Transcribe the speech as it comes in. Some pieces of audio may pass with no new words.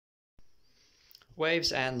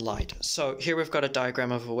Waves and light. So here we've got a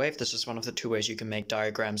diagram of a wave. This is one of the two ways you can make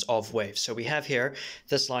diagrams of waves. So we have here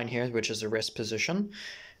this line here, which is the rest position.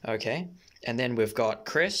 Okay, and then we've got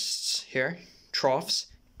crests here, troughs,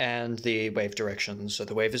 and the wave direction. So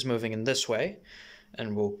the wave is moving in this way,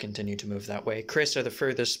 and will continue to move that way. Crests are the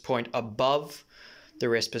furthest point above the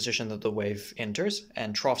rest position that the wave enters,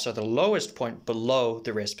 and troughs are the lowest point below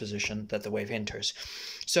the rest position that the wave enters.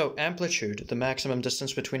 So amplitude, the maximum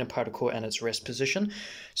distance between a particle and its rest position.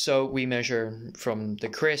 So we measure from the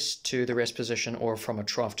crest to the rest position, or from a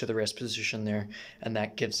trough to the rest position there, and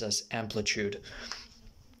that gives us amplitude.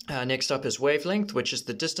 Next up is wavelength, which is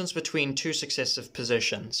the distance between two successive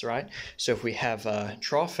positions, right? So if we have a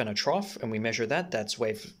trough and we measure that,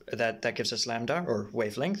 that gives us lambda, or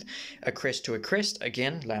wavelength. A crest to a crest,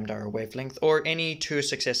 again, lambda or wavelength, or any two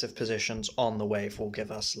successive positions on the wave will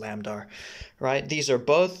give us lambda, right? These are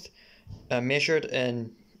both measured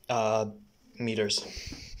in meters,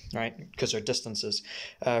 right? Because they're distances.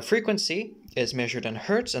 Frequency is measured in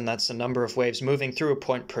hertz, and that's the number of waves moving through a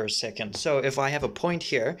point per second. So if I have a point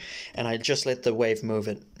here and I just let the wave move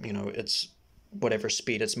at, it's whatever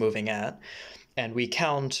speed it's moving at, and we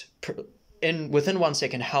count within 1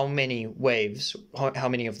 second how many waves, how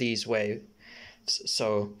many of these waves.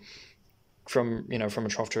 So from a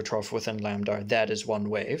trough to a trough within lambda, that is one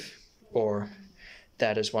wave, or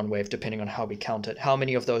that is one wave, depending on how we count it. How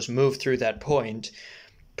many of those move through that point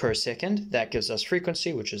per second? That gives us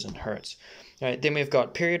frequency, which is in hertz. All right, then we've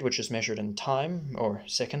got period, which is measured in time, or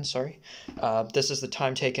seconds, sorry. This is the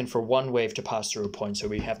time taken for one wave to pass through a point. So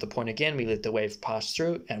we have the point again, we let the wave pass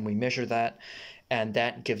through, and we measure that, and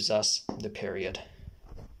that gives us the period.